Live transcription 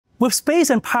With space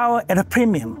and power at a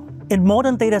premium in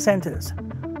modern data centers,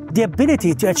 the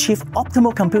ability to achieve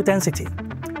optimal compute density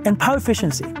and power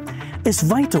efficiency is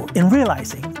vital in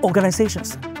realizing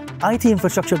organizations' IT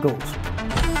infrastructure goals.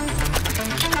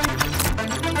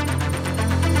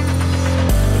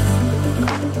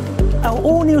 Our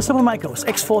all-new Supermicro's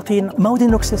X14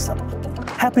 multi-NUC system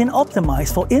have been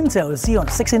optimized for Intel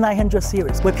Xeon 6900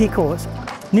 series with P-cores,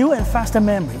 new and faster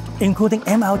memory, including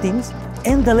MRDIMMs,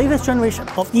 and the latest generation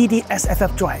of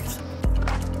EDSFF drives.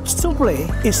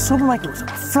 SuperBlade is Supermicro's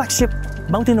flagship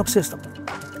multi-NUC system,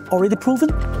 already proven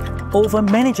over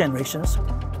many generations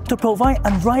to provide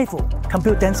unrivaled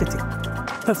compute density,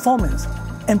 performance,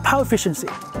 and power efficiency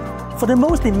for the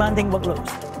most demanding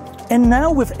workloads. And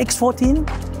now with X14,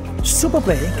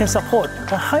 SuperBlade can support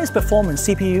the highest performance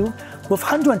CPU with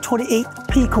 128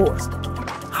 P-cores,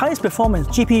 highest performance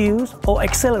GPUs or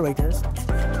accelerators,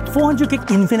 400 gig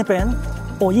InfiniBand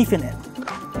or Ethernet,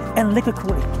 and liquid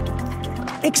cooling.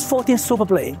 X14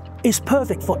 SuperBlade is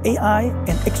perfect for AI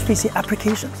and HPC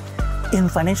applications in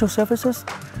financial services,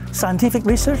 scientific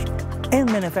research, and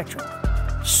manufacturing.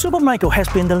 Supermicro has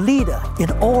been the leader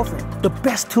in offering the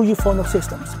best 2U 4NUC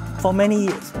systems for many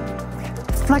years.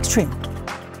 FlexTwin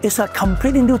is a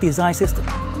completely new design system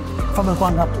from the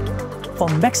ground up for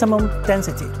maximum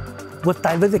density with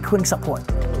dynamic cooling support.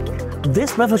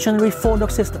 This revolutionary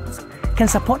 4NUC systems can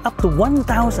support up to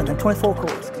 1,024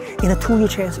 cores in a 2U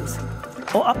chassis,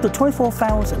 or up to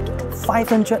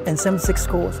 24,576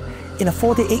 cores in a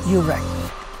 48U rack.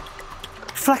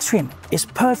 FlexTwin is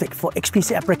perfect for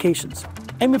HPC applications.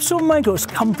 And with Supermicro's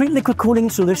complete liquid cooling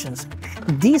solutions,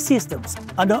 these systems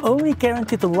are not only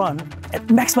guaranteed to run at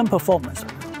maximum performance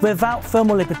without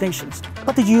thermal limitations,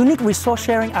 but the unique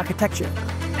resource-sharing architecture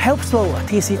helps lower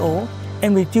TCO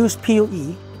and reduce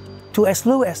PUE to as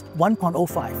low as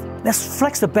 1.05. Let's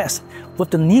flex the best with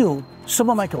the new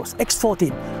Supermicro's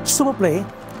X14, SuperBlade,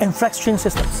 and FlexTwin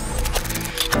systems.